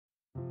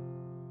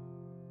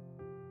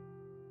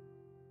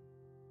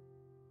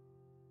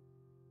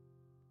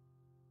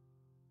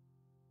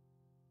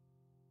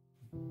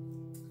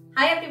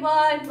Hi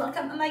everyone,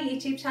 welcome to my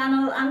YouTube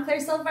channel. I'm Claire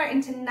Silver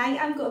and tonight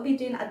I'm going to be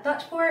doing a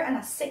Dutch pour on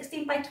a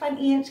 16 by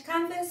 20 inch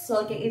canvas. So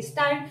I'll get you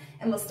down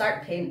and we'll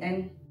start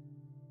painting.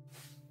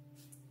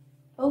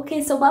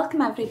 Okay, so welcome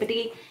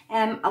everybody.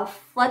 I'll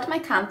flood my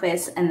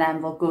canvas and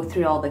then we'll go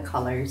through all the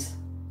colours.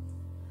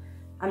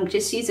 I'm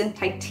just using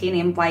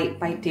Titanium White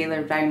by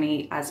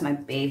Rowney as my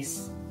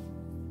base.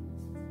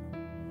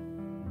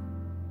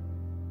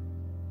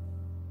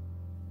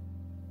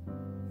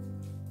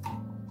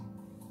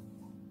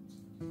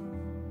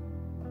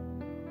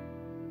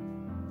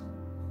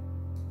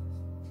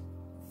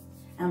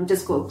 I'm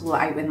just going to blow it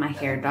out with my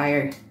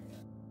hairdryer.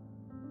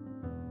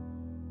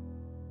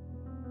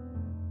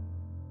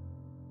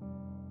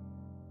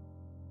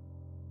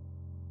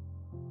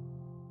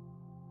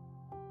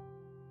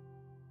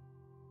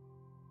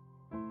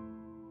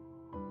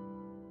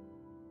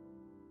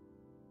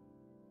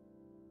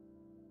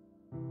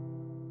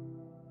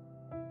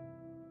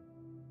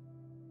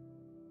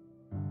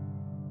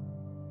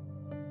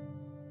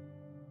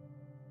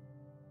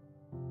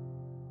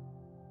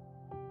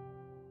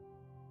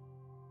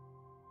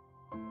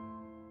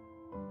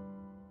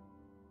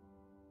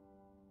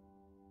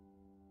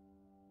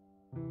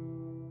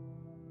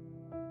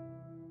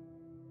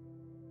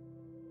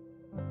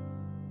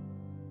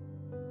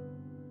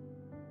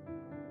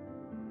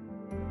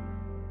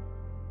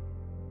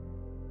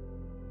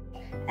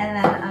 And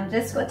then I'm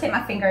just going to take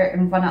my finger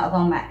and run it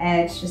along my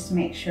edge just to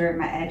make sure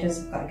my edges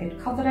have got a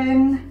good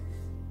covering.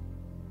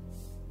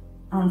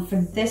 And for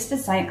this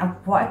design, I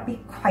want it to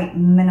be quite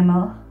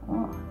minimal.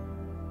 Oh,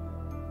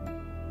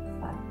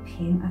 that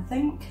paint, I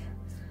think.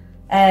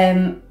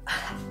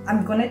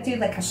 I'm going to do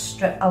like a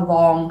strip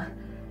along,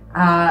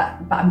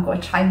 but I'm going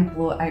to try and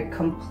blow it out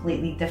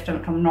completely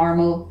different from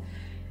normal.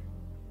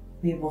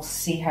 We will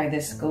see how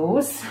this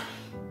goes.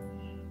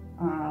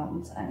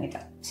 And I need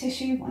a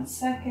tissue, 1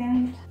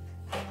 second.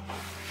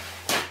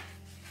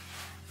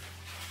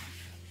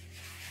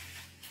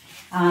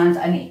 And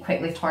I need to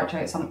quickly torch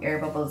out some air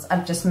bubbles.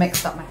 I've just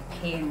mixed up my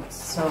paint,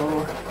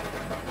 so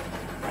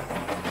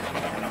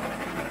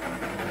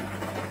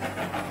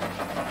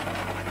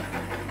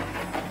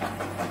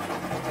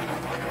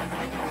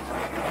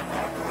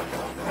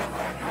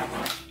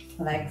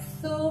like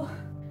so.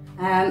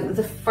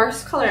 The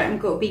first colour I'm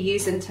going to be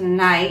using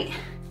tonight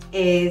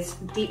is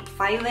Deep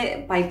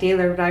Violet by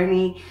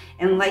Rowney,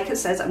 and like it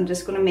says, I'm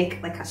just going to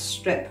make like a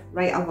strip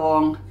right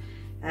along.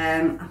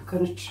 I'm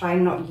going to try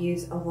not to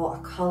use a lot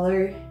of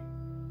colour.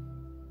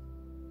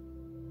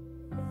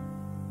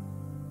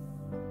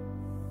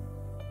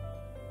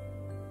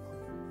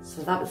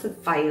 So that was the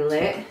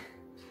violet.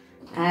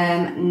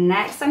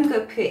 Next I'm going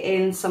to put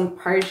in some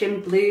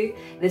Prussian blue.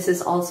 This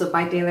is also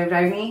by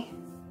Rowney.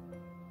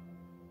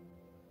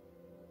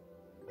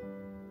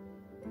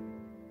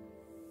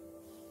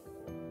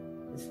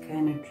 Just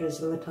kind of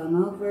drizzle it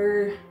on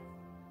over.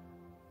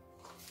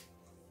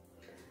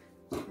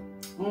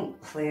 Oh,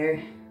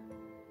 clear.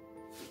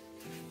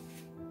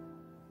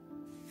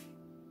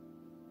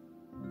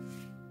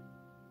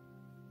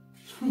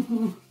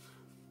 I'll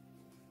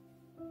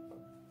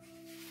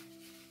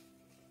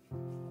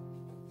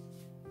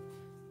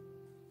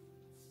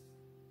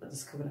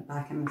just cover it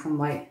back in with some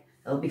white,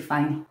 it'll be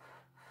fine.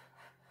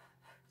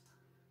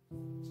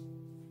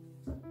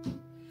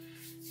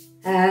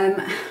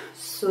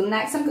 So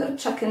next I'm going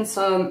to chuck in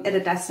some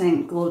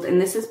Iridescent Gold,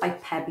 and this is by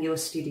Pebeo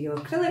Studio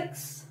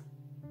Acrylics.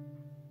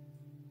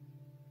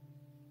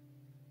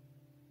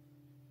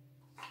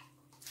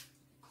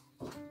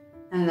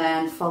 And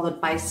then followed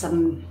by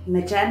some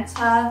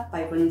Magenta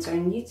by Windsor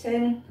and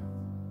Newton.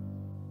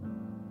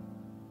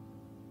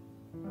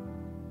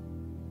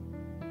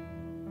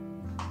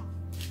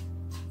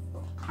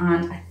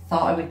 And I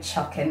thought I would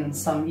chuck in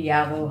some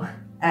yellow,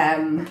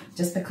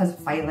 just because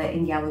violet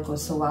and yellow go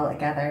so well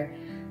together.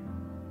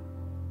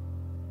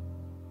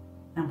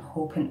 I'm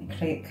hoping to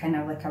create kind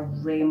of like a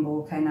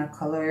rainbow kind of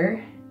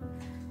colour,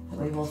 but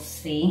we will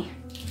see.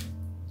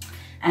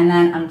 And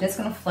then I'm just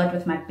going to flood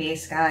with my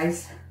base,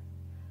 guys.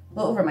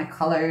 Go over my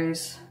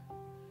colours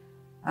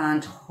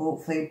and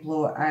hopefully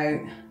blow it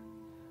out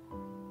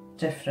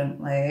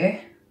differently.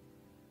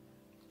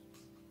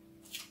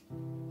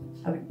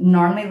 I would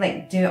normally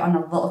like do it on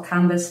a little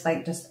canvas,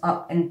 like just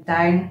up and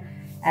down.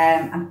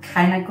 I'm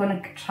kind of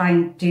going to try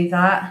and do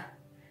that,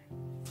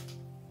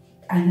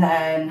 and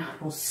then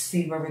we'll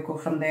see where we go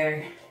from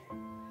there.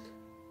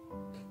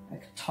 I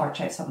could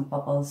torch out some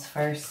bubbles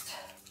first.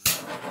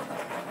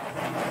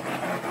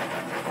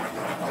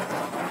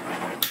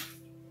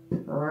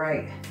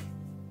 Right,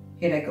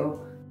 here I go.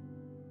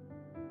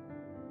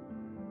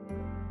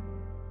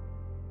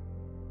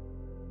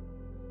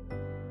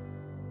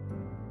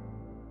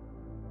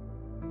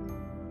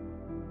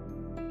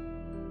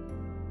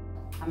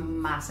 A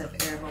massive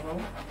air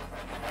bubble.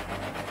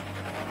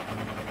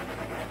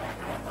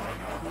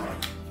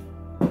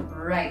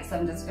 Right, so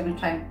I'm just going to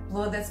try and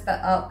blow this bit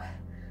up,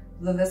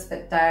 blow this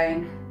bit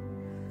down.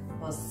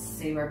 We'll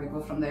see where we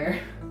go from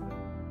there.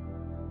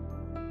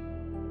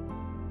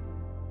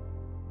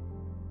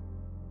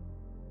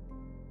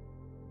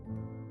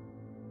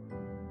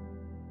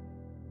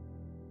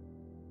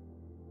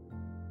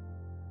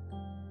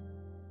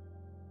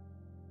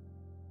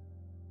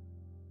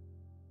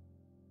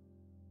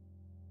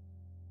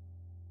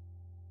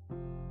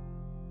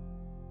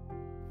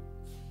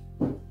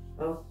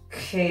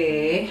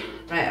 Okay,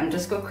 right, I'm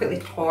just going to quickly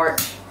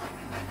torch.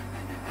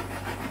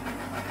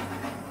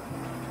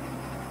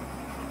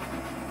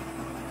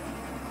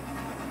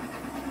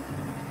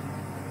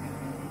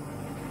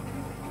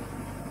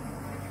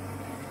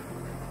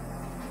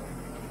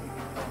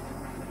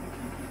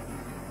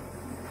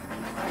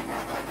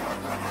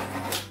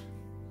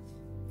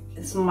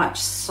 It's much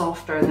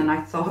softer than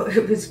I thought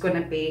it was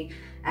going to be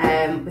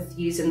with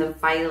using the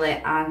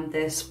violet and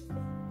this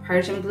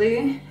Persian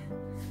blue.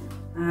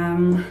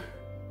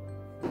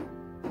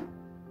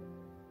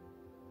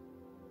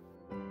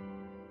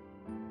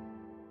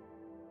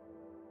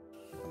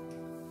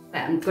 But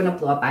I'm going to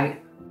blow about.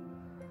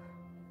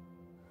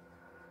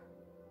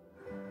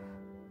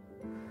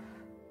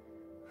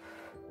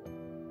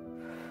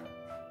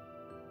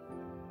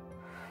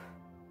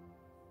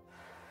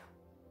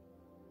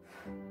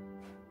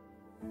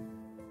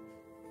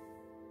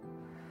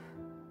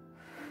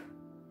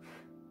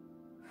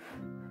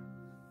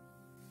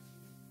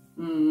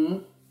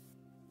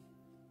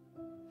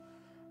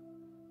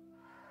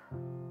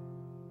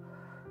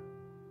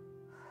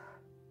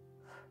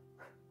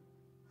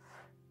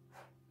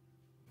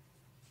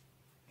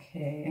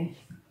 Okay.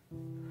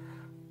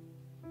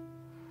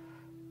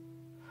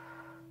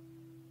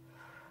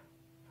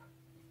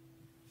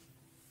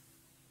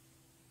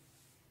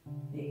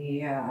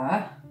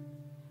 Yeah.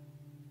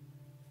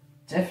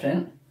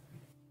 Different.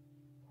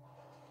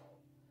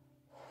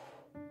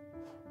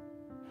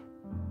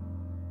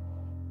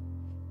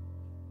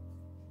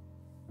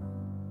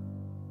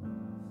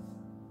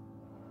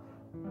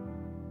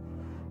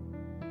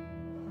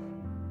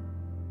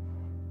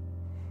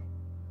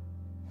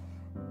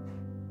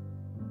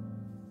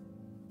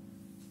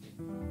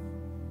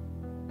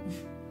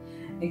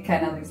 It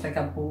kind of looks like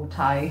a bow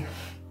tie.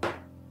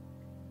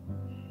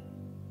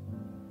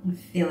 I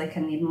feel like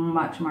I need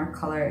much more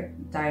colour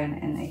down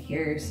in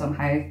here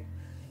somehow.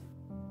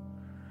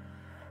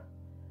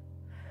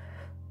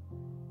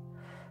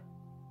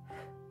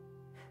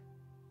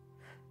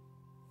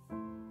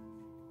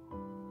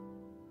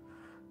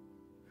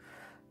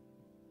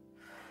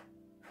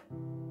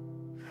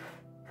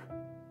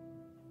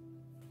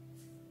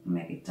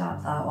 Maybe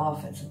dab that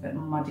off, it's a bit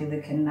muddy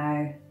looking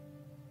now.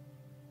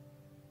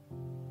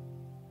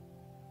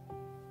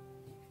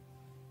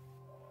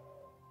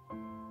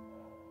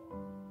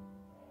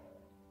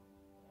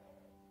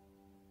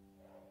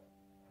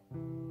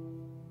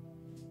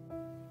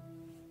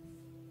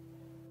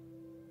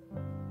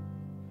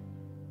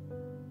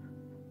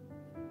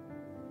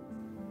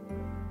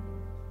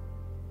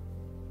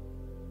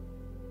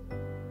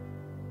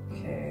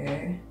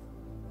 Okay.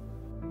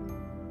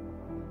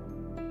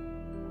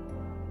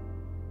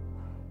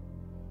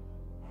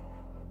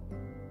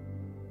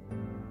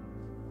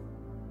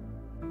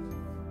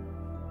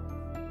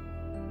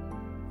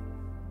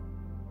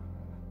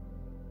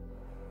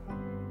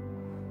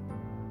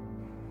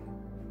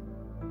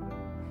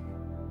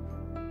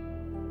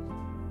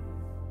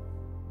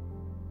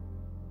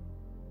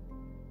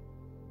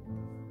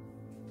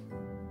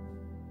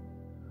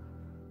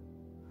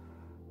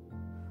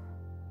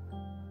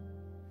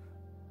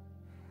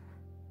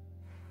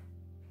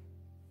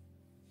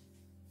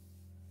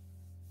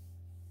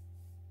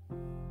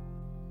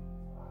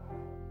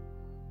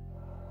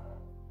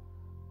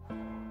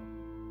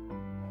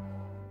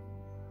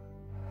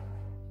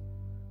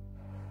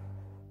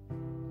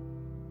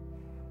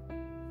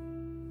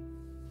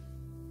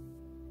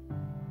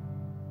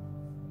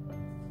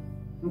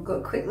 I'm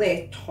going to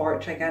quickly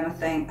torch again, I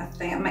think.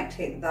 I might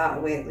take that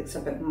away, it looks a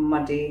bit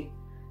muddy.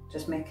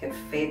 Just make it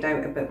fade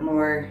out a bit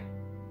more.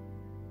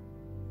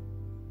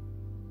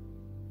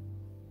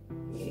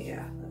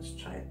 Yeah, let's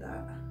try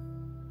that.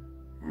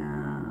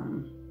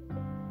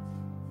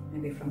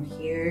 Maybe from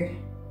here.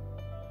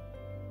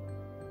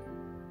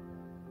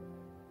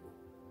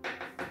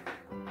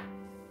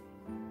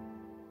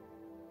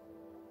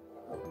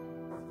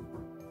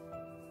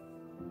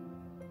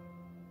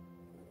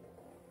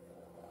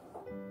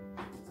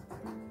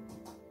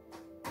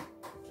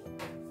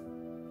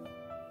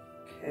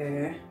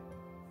 Okay,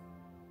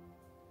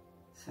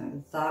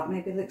 so that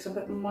maybe looks a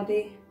bit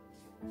muddy.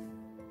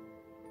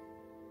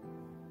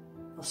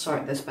 I'll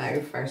sort this bit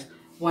out first,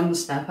 one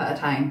step at a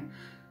time.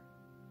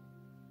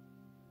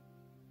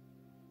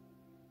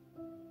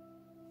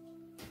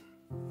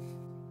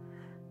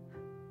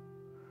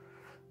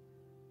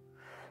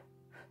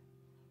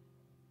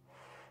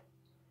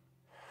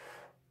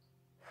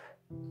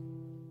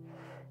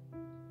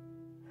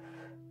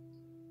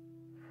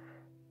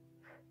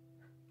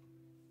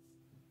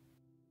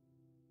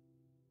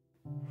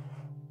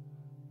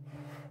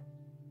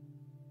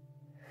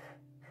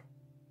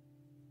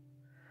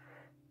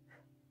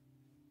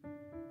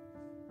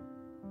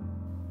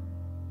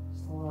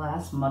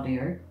 That's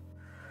muddier.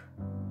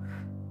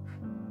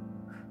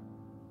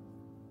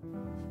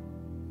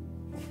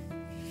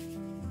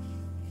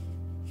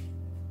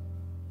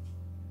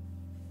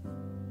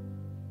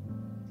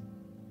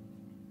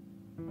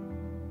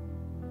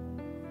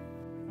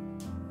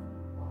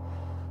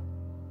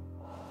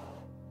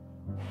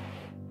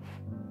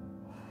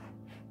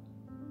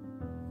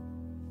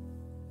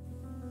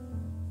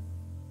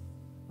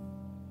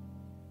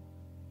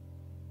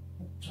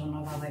 don't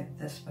know if I like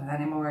this bit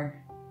anymore.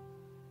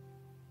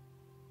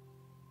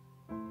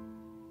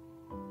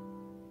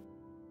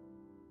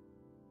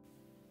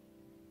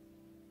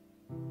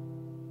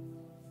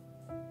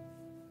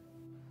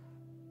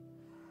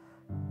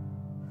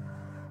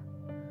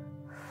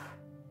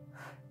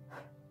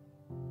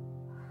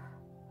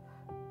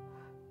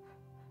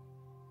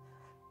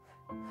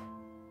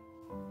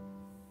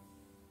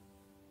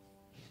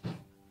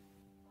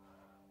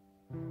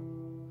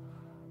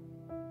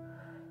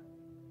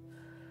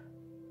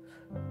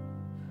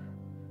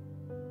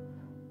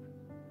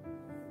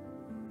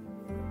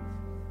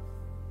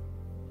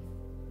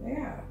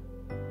 Yeah.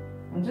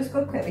 I'm just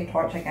going to quickly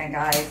torch again,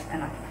 guys,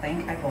 and I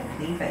think I will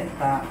leave it at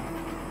that.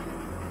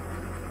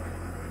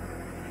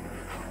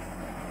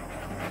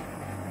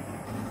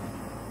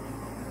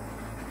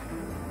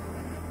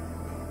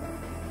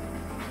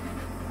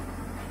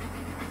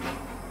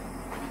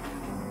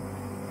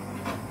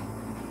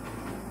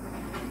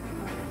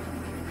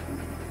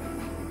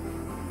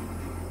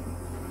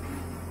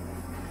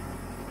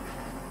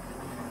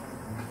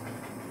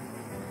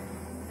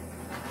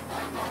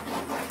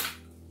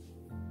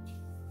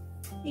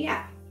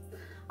 Yeah.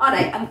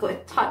 Alright, I'm going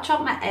to touch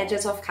up my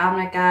edges off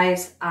camera,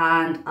 guys,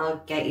 and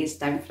I'll get you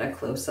down for a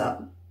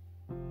close-up.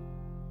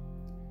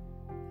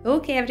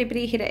 Okay,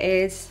 everybody, here it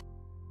is.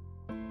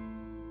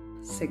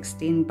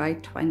 16 by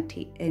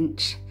 20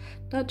 inch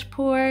Dutch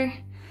pour.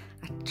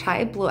 I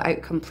try to blow it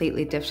out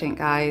completely different,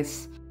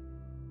 guys.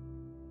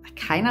 I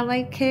kind of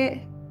like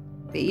it,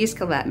 but you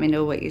can let me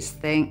know what you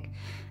think.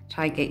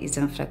 Try to get you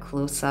in for a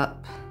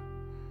close-up.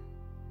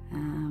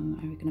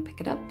 Are we going to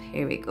pick it up?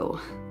 Here we go.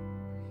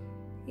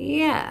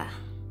 Yeah,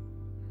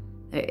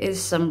 there is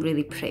some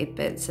really pretty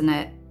bits in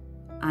it,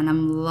 and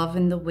I'm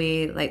loving the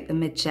way like the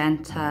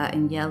magenta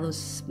and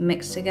yellows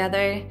mix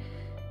together,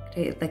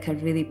 create like a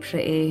really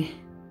pretty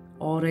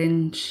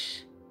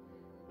orange.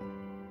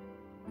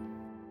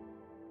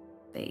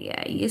 But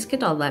yeah, you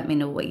could all let me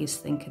know what you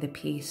think of the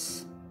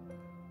piece,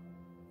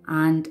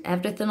 and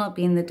everything will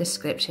be in the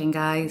description,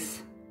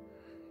 guys.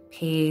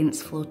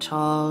 Paints,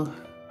 Floetrol,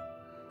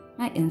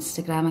 my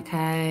Instagram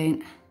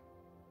account,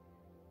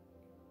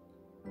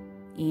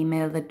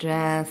 email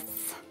address,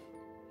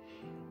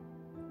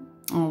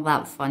 all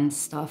that fun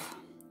stuff.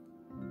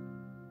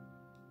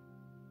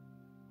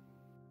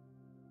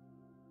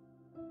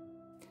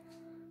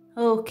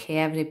 Okay,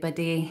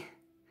 everybody,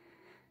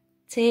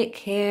 take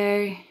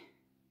care.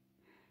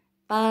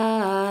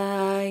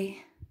 Bye.